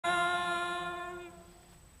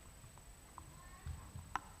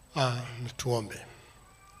Tuombe.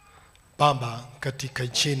 Baba, katika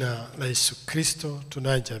jina la Yesu Kristo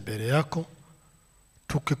tunaja mbele yako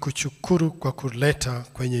tukikushukuru kwa kuleta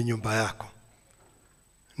kwenye nyumba yako.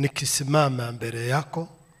 Nikisimama mbele yako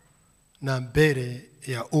na mbele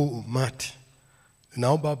ya umati,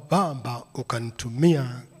 naomba Baba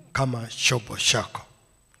ukanitumia kama chombo chako.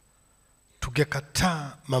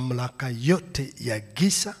 Tungekataa mamlaka yote ya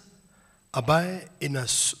giza ambaye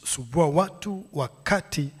inasumbua watu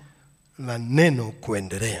wakati la neno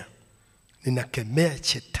kuendelea. Ninakemea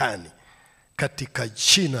shetani katika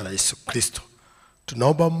jina la Yesu Kristo.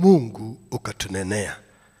 Tunaomba Mungu ukatunenea.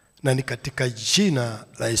 Na ni katika jina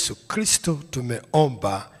la Yesu Kristo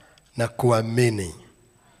tumeomba na kuamini.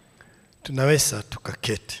 Tunaweza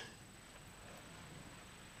tukaketi.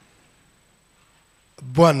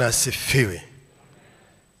 Bwana asifiwe.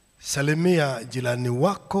 Salimia jirani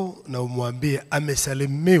wako na umwambie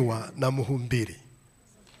amesalimiwa na Mahubiri.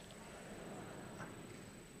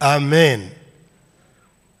 Amen.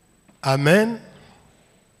 Amen.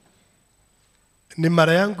 Ni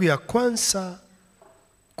mara yangu ya kwanza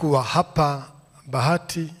kuwa hapa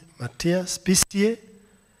Bahati Matias PCA.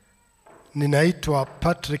 Ninaitwa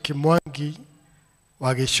Patrick Mwangi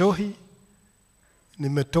wa Geshohi.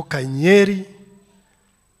 Nimetoka Nyeri.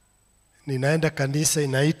 Ninaenda kanisa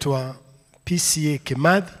inaitwa PCA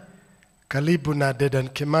Kimathi karibu na Dedan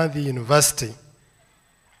Kimathi University.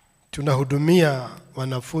 Tunahudumia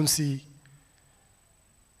wanafunzi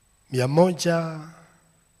 150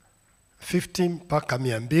 mpaka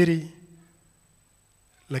 200,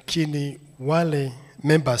 lakini wale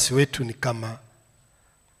members wetu ni kama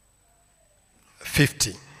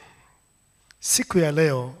 50. Siku ya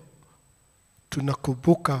leo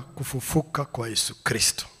tunakumbuka kufufuka kwa Yesu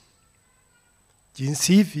Kristo.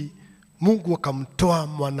 Jinsi hivi Mungu akamtoa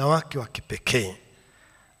mwana wake wa kipekee,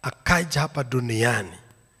 akaja hapa duniani,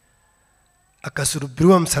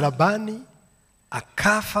 akasulubiwa msalabani,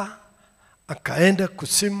 akafa, akaenda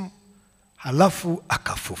kuzimu, halafu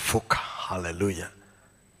akafufuka. Haleluya.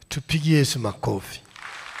 Tupigie Yesu makofi.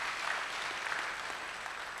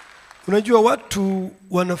 Unajua watu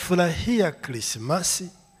wanafurahia Krismasi,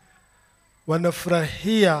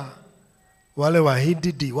 wanafurahia wale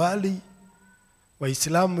Wahindi Diwali,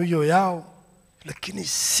 Waislamu hiyo yao, lakini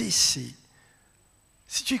sisi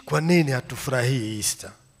sijui kwa nini hatufurahii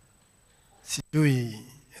Easter. Sijui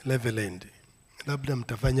Leveland. Labda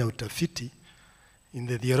mtafanya utafiti in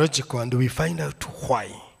the theological and we find out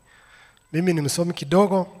why. Mimi ni msomi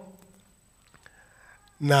kidogo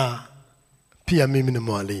na pia mimi ni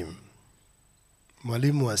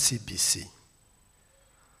mwalimu wa CBC.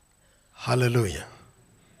 Hallelujah.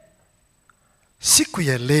 Siku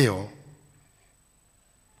ya leo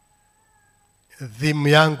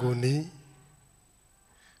theme yangu ni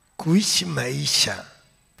kuishi maisha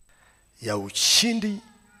ya ushindi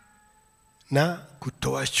na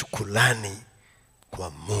kutoa shukrani kwa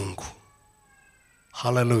Mungu.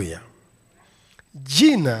 Hallelujah.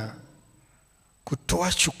 Jina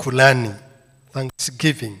kutoa shukrani,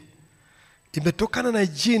 thanksgiving, imetokana na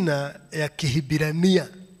jina ya Kiebrania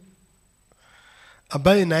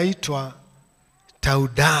ambayo inaitwa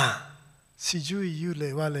Tauda. Sijui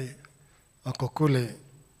yule wale wako kule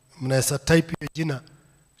mnaweza type hiyo jina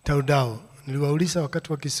Taudao. Niliwauliza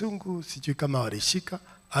wakati wa Kisungu, sijui kama walishika.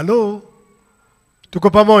 Halo, tuko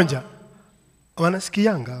pamoja?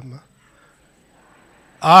 Wanasikianga ama?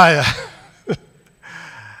 Aya.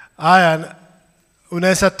 Aya,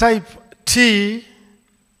 unaweza type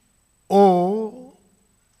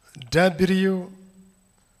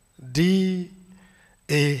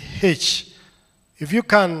TOWDAH. If you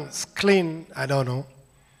can clean, I don't know,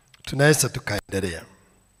 tunaweza tukaendelea.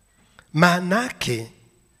 Maanake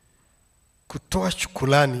kutoa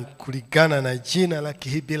shukrani kulingana na jina la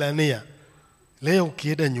Kiebrania. Leo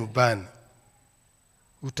ukienda nyumbani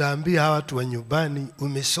utaambia watu wa nyumbani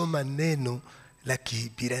umesoma neno la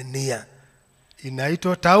Kiebrania.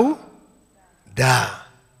 Inaitwa Tauda.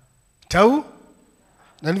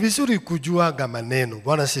 Na ni vizuri kujuaga maneno.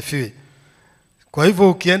 Bwana sifiwe. Kwa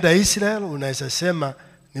hivyo ukienda Israel unaweza sema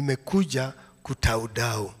nimekuja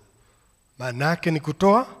kutaudao. Maana yake ni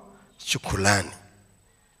kutoa shukrani.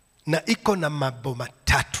 Na iko na mambo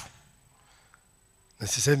matatu. Na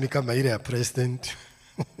sisemi kama ile ya president.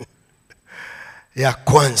 Ya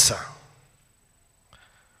kwanza,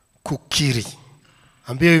 kukiri.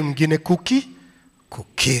 Ambia huyu mwingine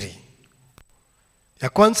kukiri. Ya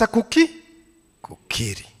kwanza kukiri.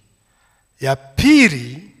 Ya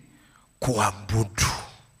pili, kuabudu.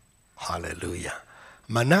 Hallelujah.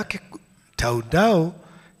 Manake taudao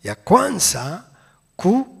ya kwanza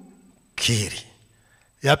kukiri.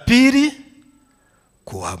 Ya pili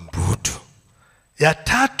kuabudu. Ya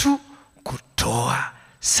tatu, kutoa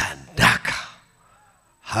sadaka.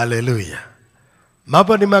 Haleluya.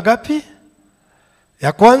 Mambo ni magapi?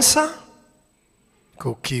 Ya kwanza,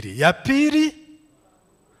 kukiri. Ya pili,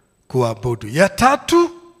 kuabudu. Ya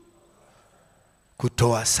tatu,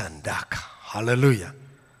 kutoa sadaka. Haleluya.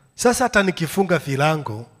 Sasa hata nikifunga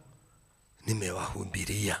vilango,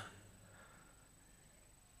 nimewahubiria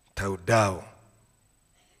taudao.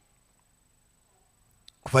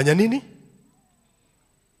 Kufanya nini?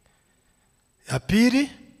 Ya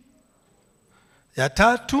pili, ya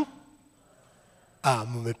tatu,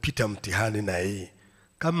 mmepita mtihani na hii.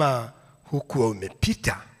 Kama hukuwa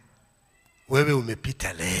umepita, wewe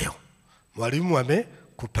umepita leo. Mwalimu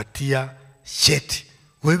amekupatia cheti.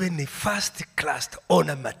 Wewe ni first class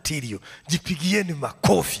honor material. Jipigieni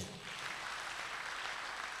makofi.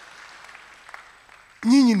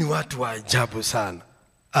 Nyinyi ni watu wa ajabu sana.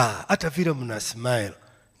 Hata vile mna smile.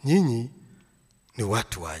 Nyinyi ni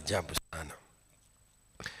watu wa ajabu sana.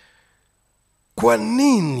 Kwa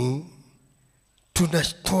nini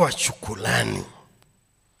tunatoa shukrani?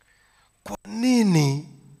 Kwa nini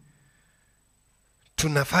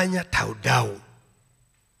tunafanya taudau?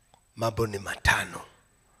 Mambo ni matano.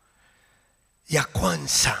 Ya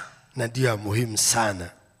kwanza, na ndio ya muhimu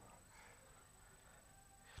sana,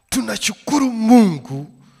 tunashukuru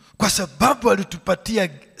Mungu kwa sababu alitupatia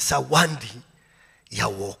zawadi ya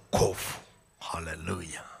wokovu.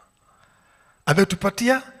 Haleluya.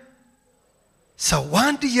 Ametupatia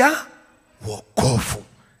zawadi ya wokovu.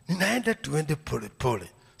 Ninaenda tuende pole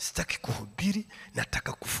pole. Sitaki kuhubiri,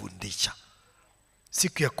 nataka kufundisha.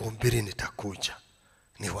 Siku ya kuhubiri nitakuja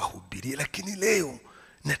niwahubirie, lakini leo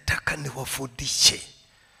nataka niwafundishe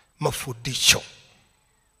mafundisho.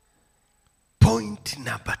 Point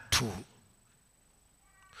number 2.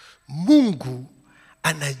 Mungu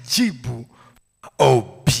anajibu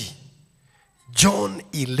maombi. John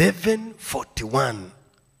 11:41.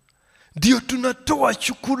 Ndio tunatoa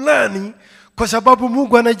shukrani kwa sababu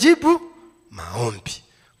Mungu anajibu maombi.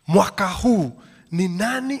 Mwaka huu ni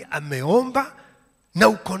nani ameomba na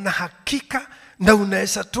uko na hakika na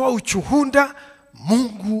unaweza toa ushuhuda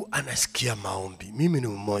Mungu anasikia maombi? Mimi ni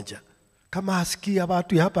mmoja. Kama hasikia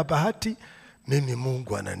watu hapa bahati, mimi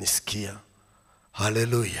Mungu ananisikia.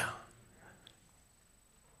 Haleluya.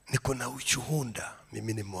 Niko na ushuhuda,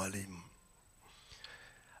 mimi ni mwalimu.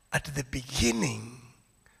 At the beginning,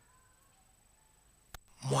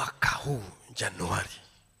 mwaka huu Januari,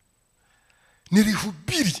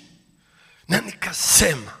 nilihubiri na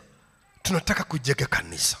nikasema tunataka kujenga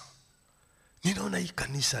kanisa. Ninaona hii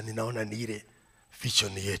kanisa, ninaona ni ile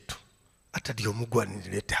vision yetu. Hata ndio Mungu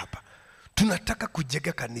anilete hapa. Tunataka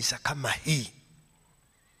kujenga kanisa kama hii.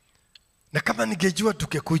 Na kama ningejua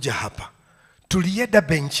tukekuja hapa, tulienda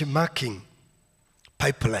benchmarking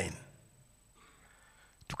pipeline.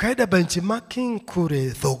 Tukaenda benchmarking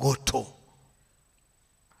kule Thogoto.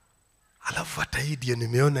 Alafu hata hii ndio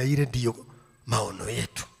nimeona ile ndio maono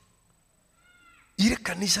yetu. Ile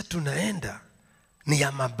kanisa tunaenda ni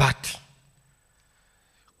ya mabati.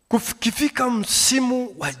 Kufika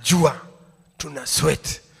msimu wa jua, tuna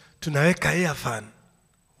sweat, tunaweka air fan.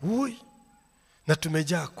 Na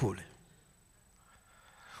tumejaa kule.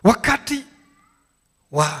 Wakati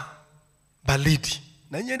wa baridi,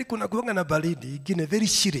 na nyeri kuna kuanga na baridi, ingine very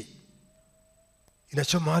shire,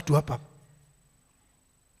 inachoma watu hapa.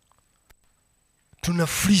 Tuna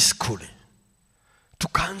freeze kule.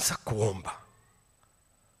 Tukaanza kuomba.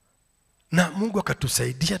 Na Mungu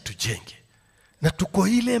akatusaidia tujenge. Na tuko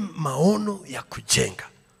ile maono ya kujenga.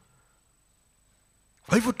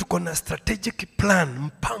 Kwa hivyo tuko na strategic plan,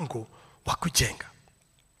 mpango wa kujenga.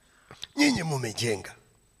 Nyinyi mumejenga.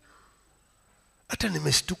 Hata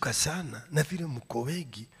nimeshtuka sana na vile mko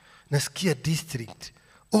wengi. Nasikia district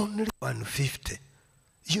only 150.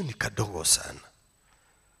 Hiyo ni kadogo sana.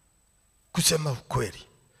 Kusema ukweli,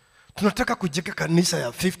 tunataka kujenga kanisa ya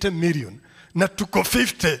 50 million na tuko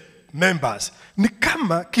 50 members. Ni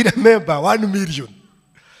kama kila member 1 million.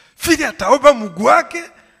 Fili ataomba Mungu wake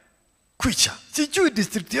kwicha. Sijui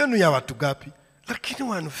district yenu ya watu gapi, lakini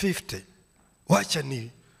 150. Wacha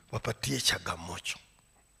ni wapatie changamoto.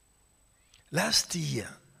 Last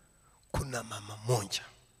year kuna mama moja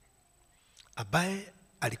ambaye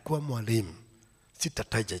alikuwa mwalimu.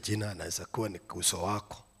 Sitataja jina, anaweza kuwa ni uso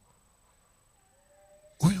wako.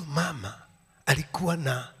 Huyu mama alikuwa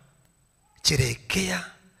na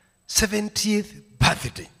cherehekea 70th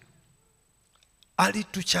birthday.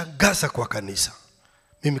 Alituchangaza kwa kanisa.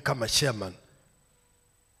 Mimi kama chairman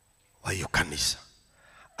wa hiyo kanisa.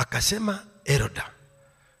 Akasema, Eroda,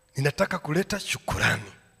 ninataka kuleta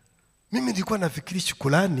shukrani. Mimi nilikuwa nafikiri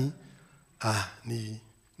shukrani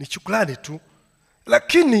ni shukrani tu.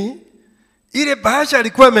 Lakini ile bahasha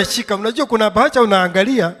alikuwa ameshika, unajua kuna bahasha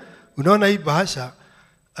unaangalia, unaona hii bahasha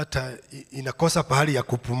hata inakosa pahali ya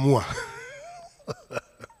kupumua.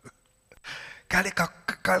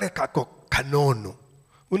 kale kako kanono,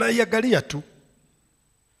 unaiangalia tu.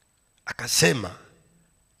 Akasema,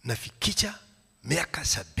 nafikisha miaka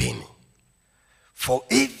 70. For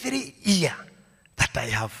every year that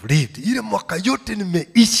I have lived, ile mwaka yote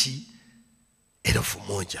nimeishi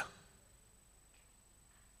 1000.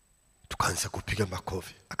 Tukaanza kupiga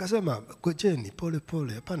makofi. Akasema, ngojeni pole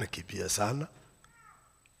pole, hapana kibia sana.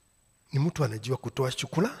 Ni mtu anajua kutoa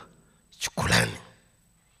shukrani.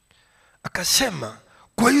 Akasema,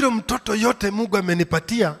 kwa hilo mtoto yote Mungu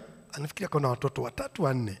amenipatia, anafikiria kuna watoto 3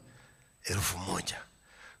 4, 1000.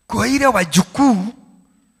 Kwa ile wajukuu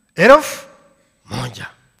 1000.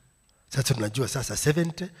 Sasa tunajua sasa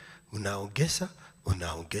 70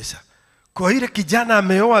 unaongeza. Kwa ile kijana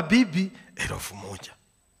ameoa bibi 1000.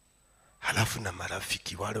 Halafu na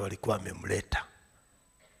marafiki wale walikuwa wamemleta.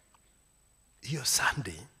 Hiyo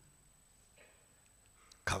Sunday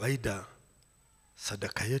kawaida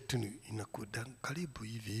sadaka yetu inakuwa karibu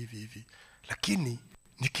hivi. Lakini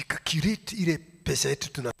nikikakiriti ile pesa yetu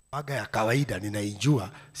tunapaga ya kawaida,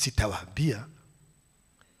 ninaijua, sitawaambia.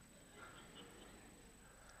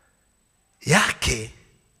 Yake,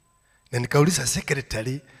 na nikauliza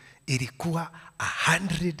secretary, ilikuwa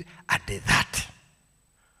 130.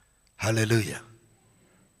 Hallelujah.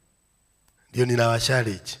 Ndio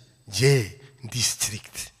ninawasharichi. Je,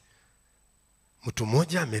 district mtu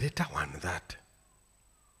mmoja ameleta 130.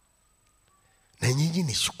 Na nyinyi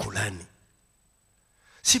ni shukrani.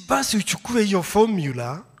 Si basi uchukue hiyo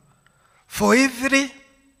formula for every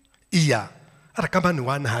year. Hata kama ni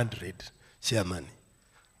 100, chairman.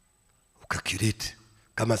 Ukakiriti.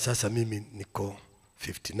 Kama sasa mimi niko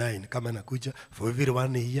 59, kama nakuja for every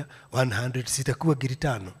 1 year 100, sitakuwa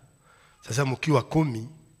 5. Sasa mkiwa 10,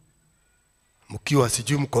 mkiwa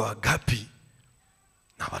sijui mko wangapi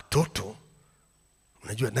na watoto,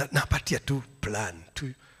 unajua napatia tu plan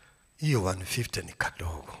tu. Hiyo 150 ni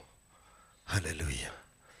kadogo. Hallelujah.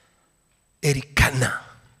 Erikana.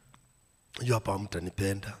 Unajua hapa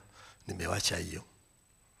mtanipenda, nimewacha hiyo.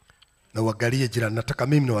 Na uangalie jirani, nataka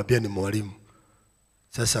mimi niwaambie ni mwalimu.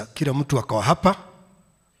 Sasa kila mtu akawa hapa,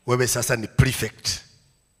 wewe sasa ni prefect.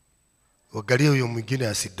 Uangalie huyo mwingine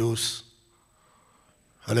asidosi.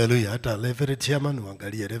 Hallelujah. Hata reverend chairman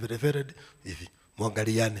uangalie reverend hivi.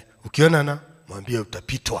 Muangaliane. Ukiona na mwambie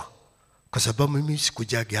utapitwa. Kwa sababu mimi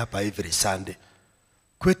sikujagi hapa every Sunday.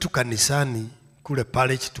 Kwetu kanisani kule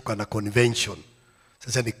parish tukana convention.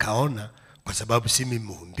 Sasa nikaona kwa sababu si mimi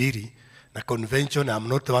mhubiri na convention I'm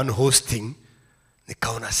not the one hosting,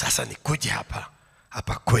 nikaona sasa nikuje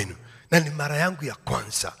hapa kwenu. Na ni mara yangu ya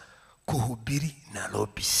kwanza kuhubiri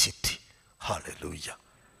Nairobi City. Hallelujah.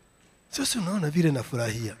 Sasa unaona vile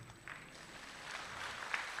nafurahia.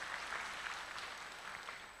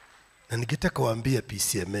 Na ningetaka kuambia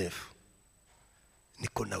PCMF,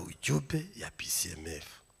 niko na ujumbe ya PCMF.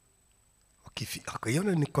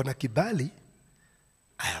 Ukiona niko na kibali,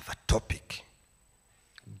 I have a topic.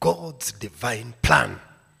 God's divine plan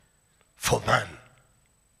for man.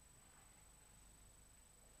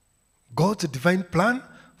 God's divine plan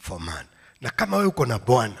for man. Na kama wewe uko na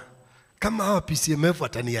Bwana, kama hawa PCMF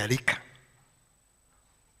watanialika,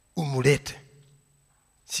 umulete.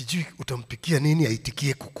 Sijui utampikia nini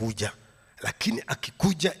aitikie kukuja. Lakini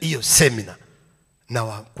akikuja hiyo seminar, na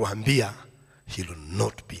kuambia, he will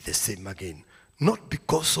not be the same again. Not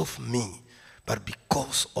because of me, but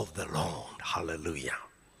because of the Lord. Hallelujah.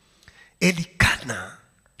 Elikana,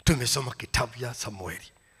 tumesoma kitabu ya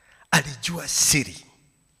Samueli, alijua siri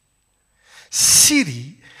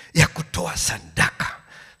ya kutoa sadaka,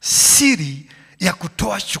 siri ya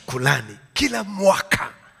kutoa shukrani. Kila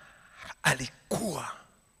mwaka alikuwa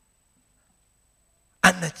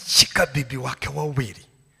anachika bibi wake wawili,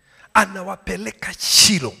 anawapeleka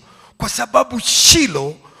Shilo, kwa sababu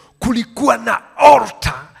Shilo kulikuwa na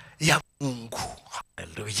altar ya Mungu.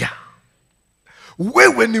 Hallelujah.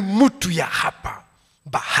 Wewe ni mtu ya hapa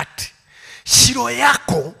Bahati. Shilo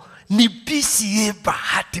yako ni BCA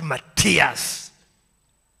Bahati Matias.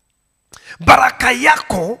 Baraka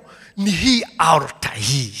yako ni hii altar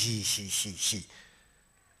hii.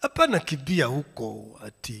 Hapana kibia huko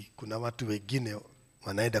ati kuna watu wengine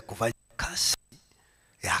wanaenda kufanya kazi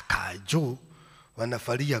ya kajo,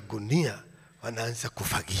 wanafalia gunia, wanaanza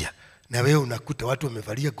kufagia. Na wewe unakuta watu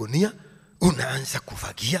wamevalia gunia, unaanza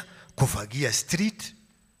kufagia street.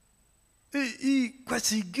 Kwa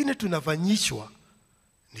zingine tunafanyishwa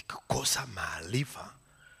ni kukosa maarifa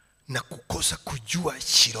na kukosa kujua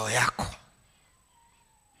Shilo yako.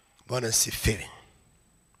 Bwana sifiwe.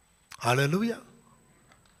 Haleluya.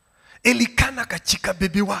 Elikana kachika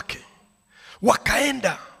bibi wake,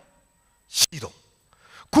 wakaenda Shilo.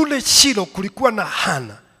 Kule Shilo kulikuwa na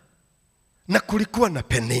Hana na kulikuwa na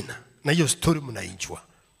Penina, na hiyo story mnaijua.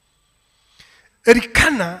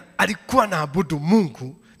 Elikana alikuwa anaabudu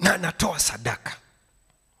Mungu na anatoa sadaka.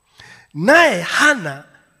 Naye Hana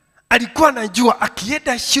alikuwa anajua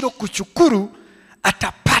akienda Shilo kushukuru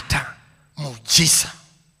atapata muujiza.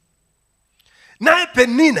 Naye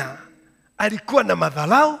Penina alikuwa na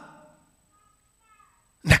madharau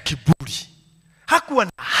na kiburi. Hakuwa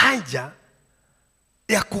na haja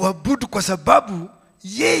ya kuabudu kwa sababu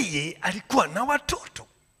yeye alikuwa na watoto.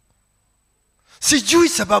 Sijui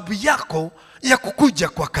sababu yako ya kukuja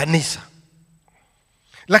kwa kanisa,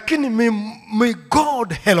 lakini may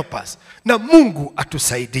God help us, na Mungu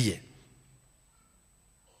atusaidie.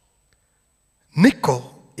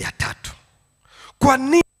 Niko ya tatu. Kwa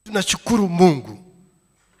nini tunashukuru Mungu?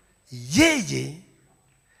 Yeye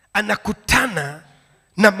anakutana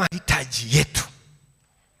na mahitaji yetu.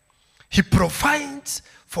 He provides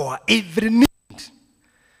for every need.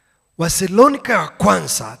 Wathesalonika wa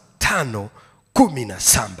kwanza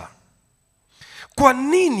 5:17. Kwa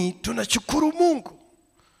nini tunashukuru Mungu?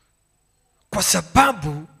 Kwa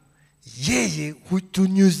sababu yeye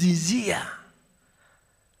hutunyunyizia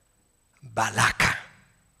baraka.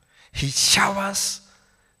 He showers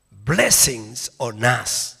blessings on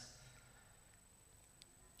us.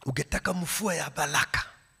 Ungetaka mvua ya baraka?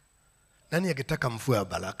 Nani angetaka mvua ya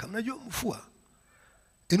baraka? Mnajua mvua?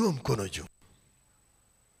 Inua mkono juu.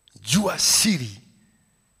 Jua siri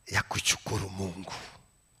ya kushukuru Mungu.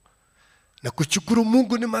 Na kushukuru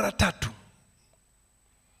Mungu ni mara 3.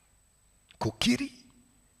 Kukiri,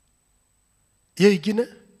 hiyo ingine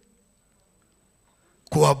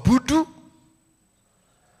kuabudu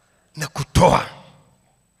na kutoa.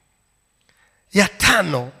 Ya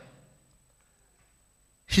 5,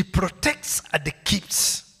 he protects and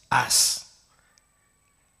keeps us.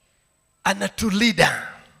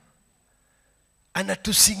 Anatulida,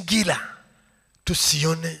 anatusingira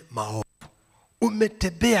tusione maovu.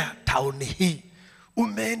 Umetembea tauni hii,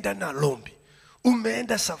 umeenda Nairobi,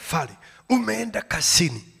 umeenda safari, umeenda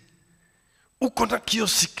kasini, uko na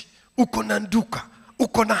kioski, uko na nduka,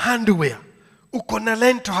 uko na hardware, uko na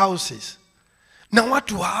rental houses, na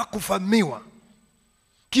watu hawakufamiwa.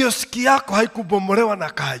 Kioski yako haikubomolewa na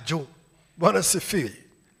kajo. Bwana sifiwe.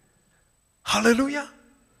 Haleluya.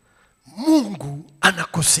 Mungu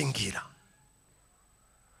anakusingira.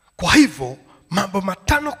 Kwa hivyo mambo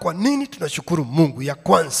 5 kwa nini tunashukuru Mungu. Ya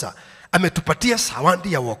kwanza, ametupatia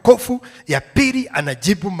zawadi ya wokovu. Ya pili,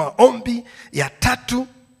 anajibu maombi. Ya 3,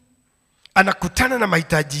 anakutana na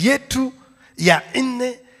mahitaji yetu. Ya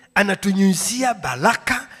 4, anatunyunyizia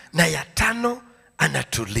baraka, na ya 5,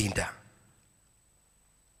 anatulinda.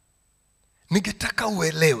 Ningetaka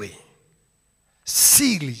uelewe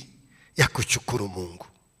siri ya kushukuru Mungu.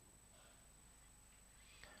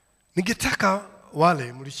 Ningetaka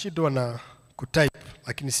wale mlishindwa na kutype,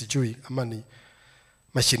 lakini sijui ama ni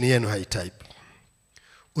mashini yenu haitype,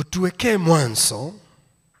 utuwekee Mwanzo,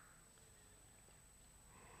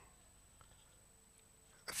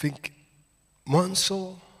 I think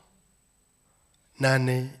Mwanzo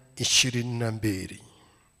 8:22.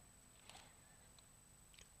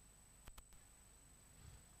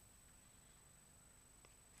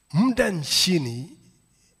 Muda nchini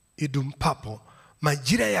idumpapo,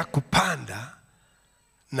 majira ya kupanda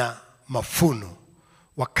na mafuno,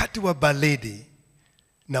 wakati wa baridi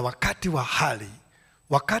na wakati wa hali,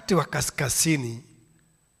 wakati wa kaskazini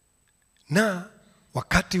na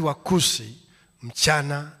wakati wa kusi,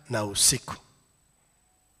 mchana na usiku.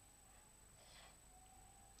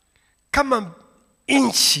 Kama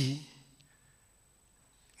inchi,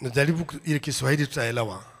 najaribu ile Kiswahili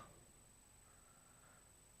tutaelewa.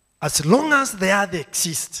 As long as the earth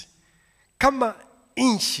exists, kama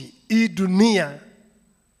inchi, hii dunia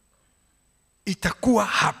itakuwa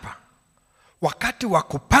hapa, wakati wa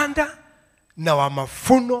kupanda na wa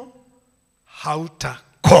mafuno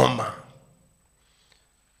hautakoma.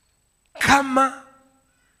 Kama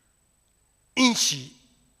inchi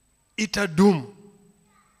itadumu,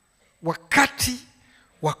 wakati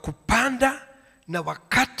wa kupanda na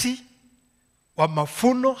wakati wa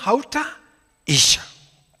mafuno hautaisha.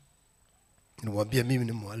 Niwaambia mimi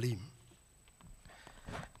ni mwalimu,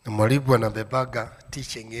 na mwalimu anabebaga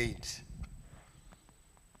teaching aid.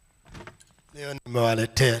 Leo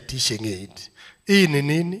nimewaletea teaching aid. Hii ni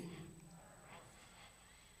nini?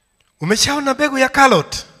 Umeshaona mbegu ya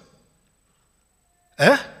carrot?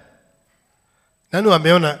 Nani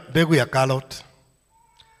wameona mbegu ya carrot?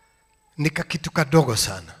 Ni kitu kadogo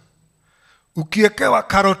sana. Ukiwekewa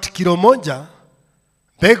karoti kilo moja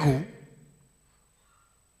mbegu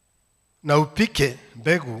na upike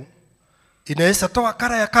mbegu, inaweza toa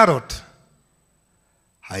kara ya karoti?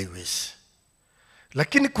 Haiwezi.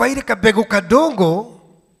 Lakini kwa ile kabegu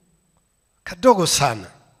kadogo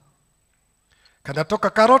sana, kanatoka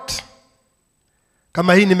karoti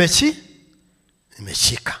kama hii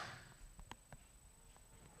nimeshika.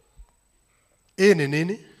 Hii ni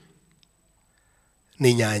nini?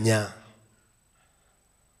 Ni nyanya.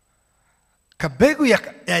 Kabegu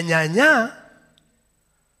ya nyanya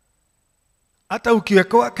hata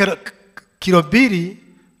ukiwekewa kilo 2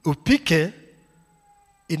 upike,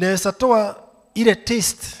 inaweza toa ile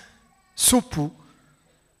taste supu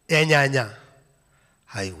ya nyanya?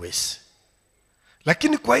 Haiwezi.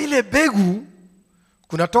 Lakini kwa ile begu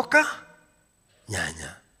kunatoka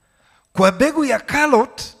nyanya. Kwa begu ya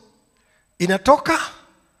karoti inatoka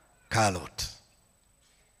karoti.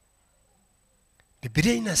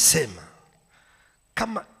 Biblia inasema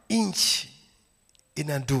kama nchi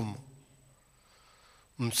inadumu,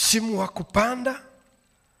 msimu wa kupanda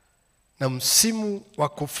na msimu wa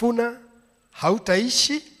kuvuna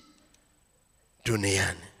hautaishi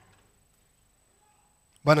duniani.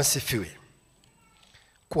 Bwana sifiwe.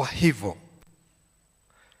 Kwa hivyo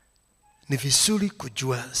ni vizuri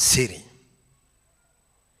kujua siri.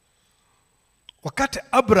 Wakati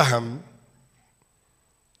Abraham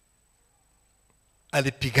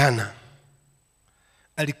alipigana,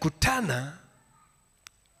 alikutana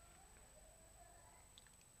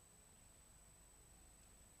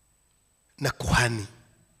na kuhani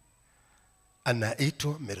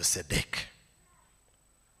anaitwa Melkisedeki,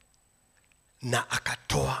 na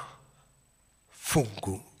akatoa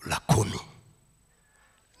fungu la 10.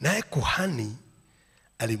 Naye kuhani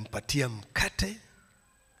alimpatia mkate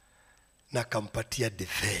na akampatia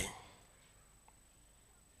divai.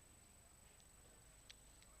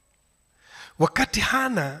 Wakati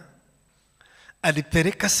Hana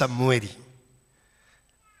alipeleka Samueli,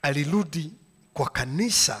 alirudi kwa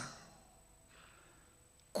kanisa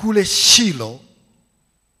kule Shilo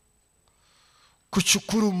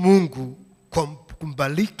kushukuru Mungu kwa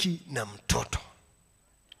kumbariki na mtoto.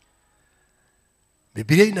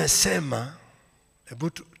 Biblia inasema, hebu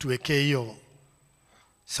tuwekee hiyo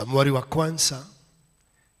Samueli wa kwanza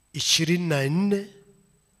 24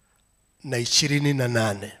 na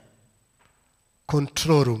 28.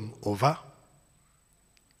 Control room over.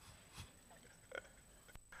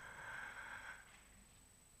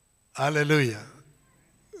 Hallelujah.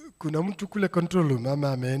 Kuna mtu kule control room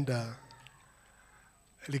ama ameenda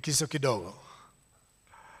likizo kidogo?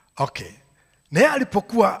 Okay. Naye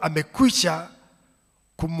alipokuwa amekwisha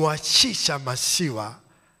kumwachisha maziwa,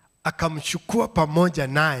 akamchukua pamoja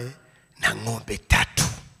naye na ng'ombe 3.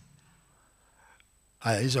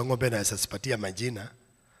 Haya, hizo ng'ombe naweza sipatia majina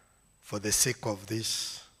for the sake of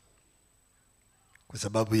this, kwa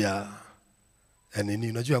sababu ya nini?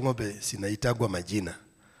 Unajua ng'ombe zinaitagwa majina.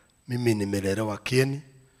 Mimi nimelelewa Kieni,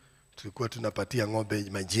 tulikuwa tunapatia ng'ombe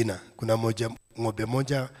majina. Kuna ng'ombe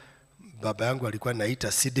moja baba yangu alikuwa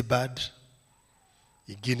anaita Sidibad,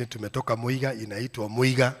 ingine tumetoka Muiga inaitwa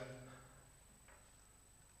Muiga.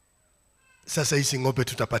 Sasa hizi ng'ombe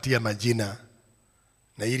tutapatia majina,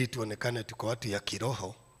 na ili tuonekane tuko watu ya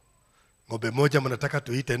kiroho. Ng'ombe moja mnataka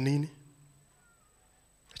tuite nini?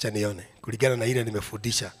 Acha nione kulingana na ile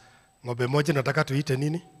nimefundisha. Ng'ombe moja nataka tuite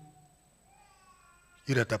nini?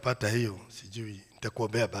 Yule atapata hiyo, sijui,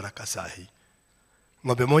 nitakuombea baraka sahi.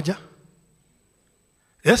 Ng'ombe moja?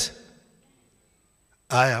 Yes?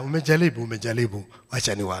 Aya, umejaribu.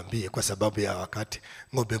 Acha niwaambie kwa sababu ya wakati.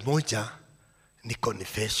 Ng'ombe moja ni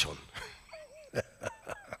confession.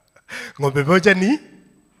 Ng'ombe moja ni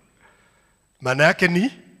maana yake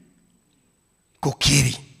ni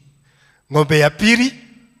kukiri. Ng'ombe ya pili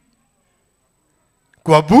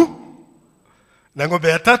kuabu, na ng'ombe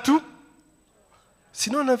ya 3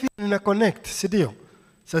 sinaona vile nina connect, si ndio?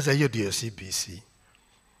 Sasa hiyo ndio CBC.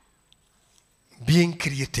 Being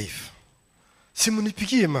creative.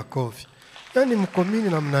 Simunipigie makofi. Yaani mkomini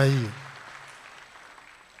namna hiyo.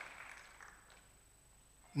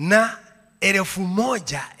 Na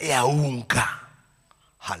 1,000 ya unga.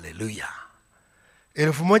 Hallelujah.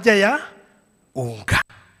 1,000 ya unga.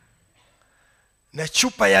 Na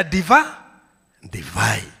chupa ya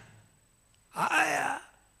divai. Haya,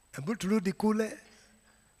 hebu turudi kule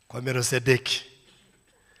kwa Melkisedeki.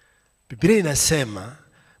 Biblia inasema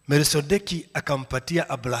Melkisedeki akampatia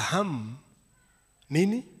Abraham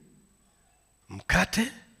nini?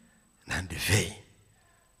 Mkate na divai.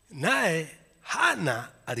 Naye Hana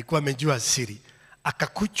alikuwa amejua siri,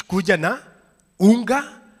 akakuja na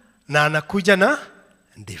unga na anakuja na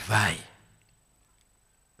divai.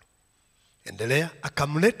 Endelea.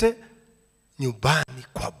 Akamlete nyumbani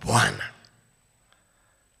kwa Bwana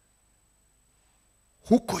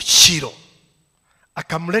huko Shilo,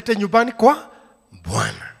 akamlete nyumbani kwa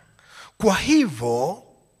Bwana. Kwa hivyo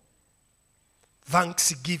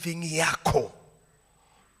thanksgiving yako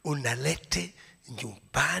unalete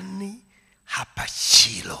nyumbani hapa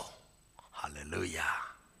Shilo. Hallelujah.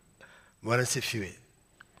 Bwana sifiwe.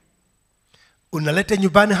 Unalete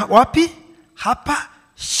nyumbani wapi? Hapa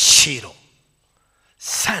Shilo.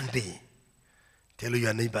 Sunday. Tell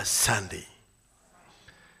your neighbor Sunday.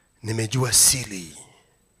 Nimejua siri.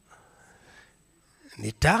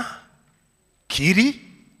 Nitakiri.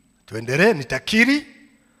 Tuendelee. Nitakiri.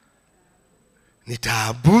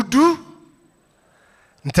 Nitaabudu.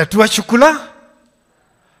 Nitatua chukula.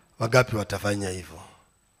 Wangapi watafanya hivyo?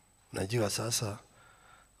 Najua sasa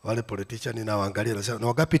wale politician ninawaangalia nasema, na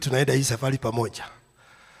wangapi tunaenda hii safari pamoja?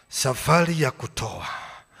 Safari ya kutoa.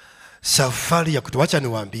 Safari ya kutoa. Acha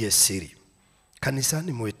niwaambie siri.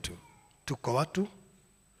 Kanisani mwetu tuko watu.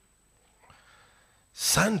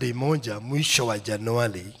 Sunday moja mwisho wa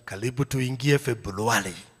Januari, karibu tuingie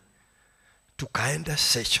Februari, tukaenda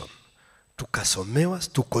session, tukasomewa,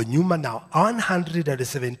 tuko nyuma na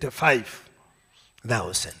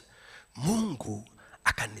 175,000. Mungu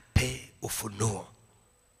akanipe ufunuo.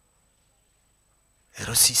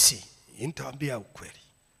 RCC, nitawaambia ukweli.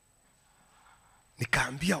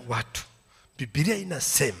 Nikaambia watu, Biblia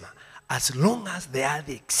inasema as long as the earth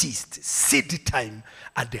exists, seed time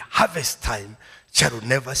and the harvest time shall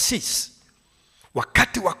never cease.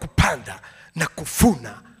 Wakati wa kupanda na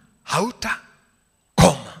kuvuna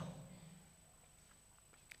hautakoma.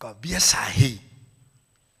 Kaambia saa hii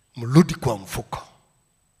mrudi kwa mfuko.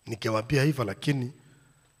 Nikiwaambia hivyo, lakini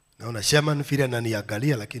naona Sherman vile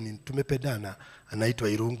ananiangalia, lakini tumependana. Anaitwa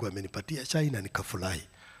Irungu, amenipatia chai na nikafurahi.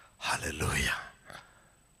 Hallelujah.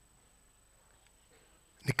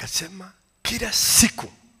 Nikasema kila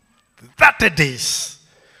siku 30 days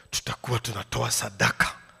tutakuwa tunatoa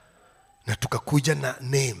sadaka, na tukakuja na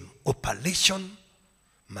name Operation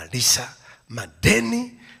Malisa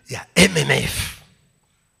madeni ya MMF.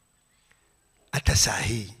 Hata saa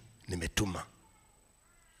hii nimetuma.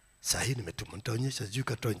 Nitaonyesha juu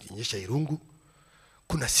kataonyesha Irungu.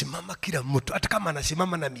 Kuna simama kila mtu, hata kama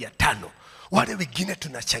anasimama na 500, wale wengine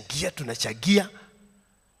tunachagia.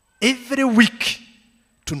 Every week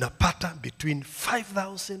tunapata between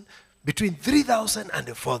 5,000, between 3,000 and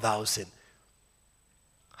 4,000.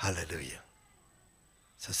 Hallelujah.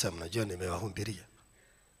 Sasa mnajua nimewahubiria.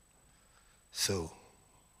 So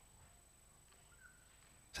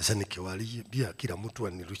sasa nikiwaambia kila mtu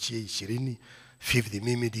anirushie 20, 50,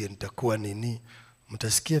 mimi ndiye nitakuwa nini,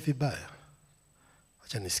 mtasikia vibaya.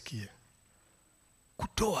 Acha nisikie.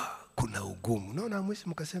 Kutoa kuna ugumu. Naona mwezi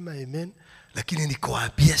mkasema amen. Lakini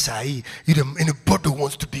nikowaambia saa hii, anybody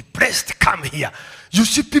wants to be blessed, come here. You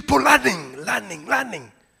see people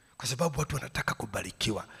learning. Kwa sababu watu wanataka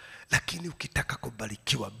kubarikiwa. Lakini ukitaka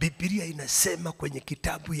kubarikiwa, Biblia inasema kwenye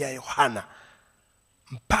kitabu ya Yohana,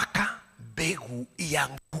 mpaka mbegu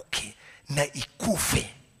ianguke na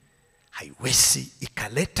ikufe, haiwezi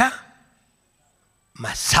ikaleta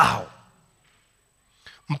mazao.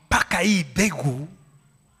 Mpaka hii mbegu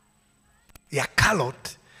ya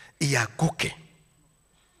carrot ianguke,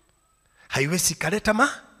 haiwezi ikaleta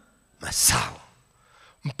mazao.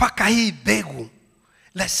 Mpaka hii mbegu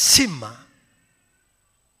lazima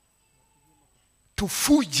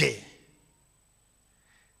tufuje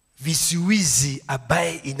vizuizi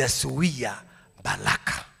ambaye inasuia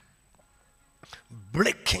baraka.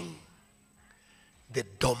 Breaking the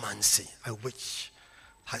dormancy. I wish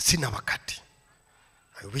sina wakati.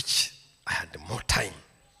 I wish I had more time.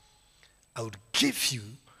 I would give you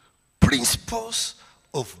principles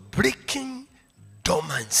of breaking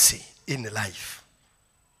dormancy in life.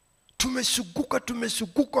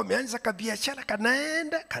 Tumesuguka, umeanza kabiashara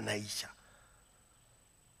kanaenda kanaisha.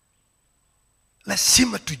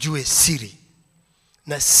 Lazima tujue siri.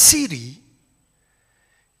 Na siri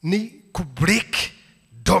ni kubreak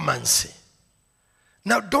dormancy.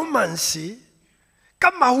 Na dormancy,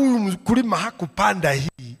 kama huyu mkulima hakupanda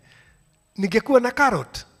hii, ningekuwa na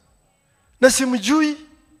carrot. Na simjui.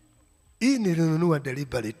 Hii nilinunua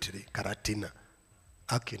deliberately Karatina.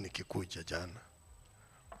 Haki nikikuja jana.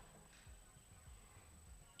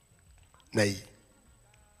 Na hii.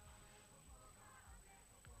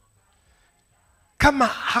 Kama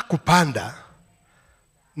hakupanda,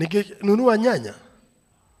 ningenunua nyanya.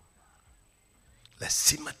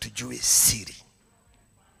 Lazima tujue siri.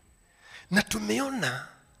 Na tumeona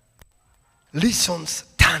lessons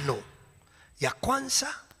 5. Ya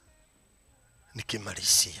kwanza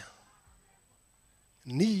nikimalizia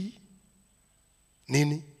ni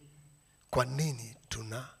nini? Kwa nini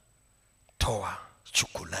tunatoa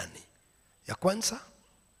shukrani? Ya kwanza,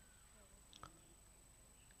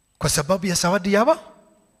 kwa sababu ya zawadi ya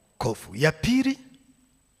wokovu. Ya pili,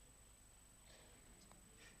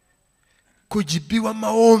 kujibiwa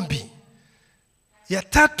maombi. Ya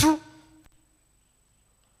tatu,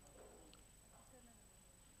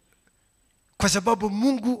 kwa sababu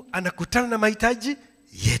Mungu anakutana na mahitaji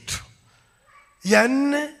yetu. Ya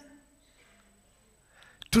nne,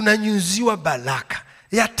 tunanyuziwa baraka.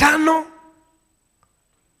 Ya tano,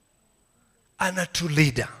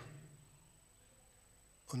 anatulinda.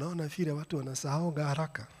 Unaona vile watu wanasahau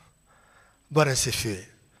haraka. Bwana asifiwe.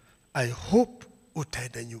 I hope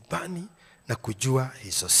utaenda nyumbani na kujua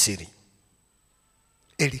hizo siri.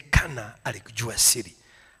 Elikana alikujua siri.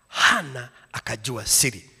 Hana akajua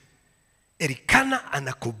siri. Elikana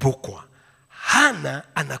anakumbukwa.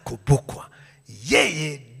 Hana anakumbukwa.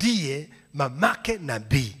 Yeye ndiye mamake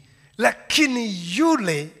nabii. Lakini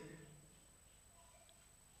yule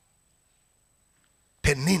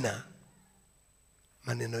Penina,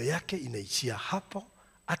 maneno yake inaishia hapo.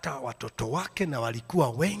 Hata watoto wake na walikuwa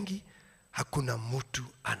wengi, hakuna mtu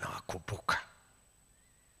anawakumbuka.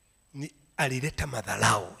 Alileta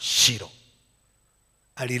madharau Shilo.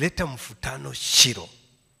 Alileta mfutano Shilo.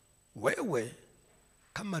 Wewe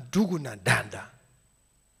kama ndugu na dada,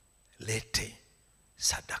 lete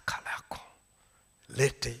sadaka lako.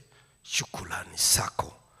 Lete shukrani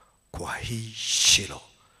zako kwa hii Shilo,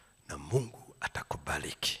 na Mungu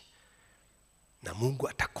atakubariki. Na Mungu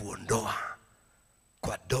atakuondoa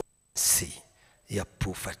kwa dosi ya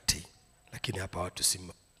poverty. Lakini hapa watu si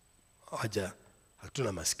haja,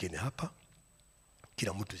 hatuna maskini hapa.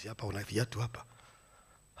 Kila mtu si hapa una viatu hapa.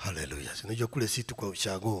 Haleluya. Unajua kule si tu kwa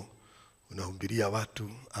ushago unahubiria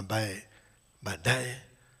watu ambaye baadaye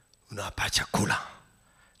unawapa chakula.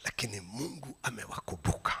 Lakini Mungu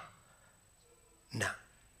amewakumbuka na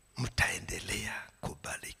mtaendelea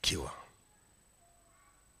kubarikiwa.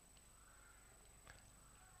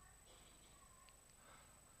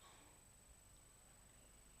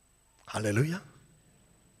 Haleluya.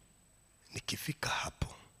 Nikifika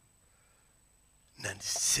hapo na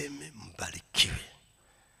niseme mbarikiwe.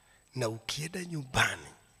 Na ukienda nyumbani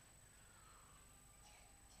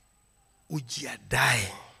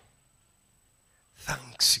ujiandae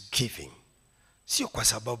Thanksgiving. Sio kwa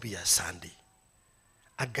sababu ya Sunday.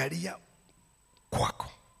 Angalia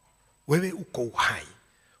kwako. Wewe uko uhai.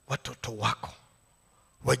 Watoto wako,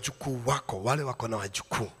 wajukuu wako, wale wako na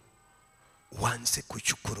wajukuu, uanze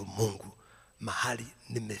kushukuru Mungu. Mahali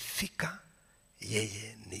nimefika,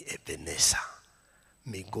 yeye ni Ebenezer.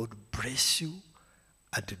 May God bless you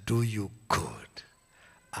and do you good.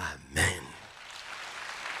 Amen.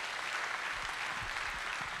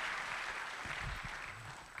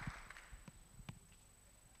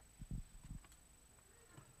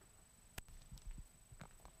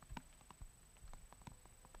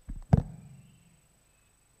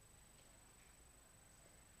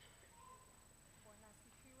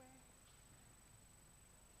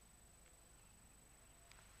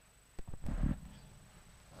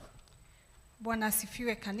 Bwana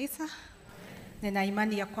asifiwe kanisa. Nina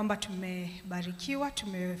imani ya kwamba tumebarikiwa,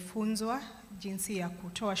 tumefunzwa jinsi ya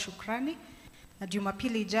kutoa shukrani. Na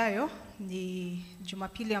Jumapili ijayo ni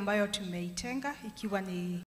Jumapili ambayo tumeitenga ikiwa ni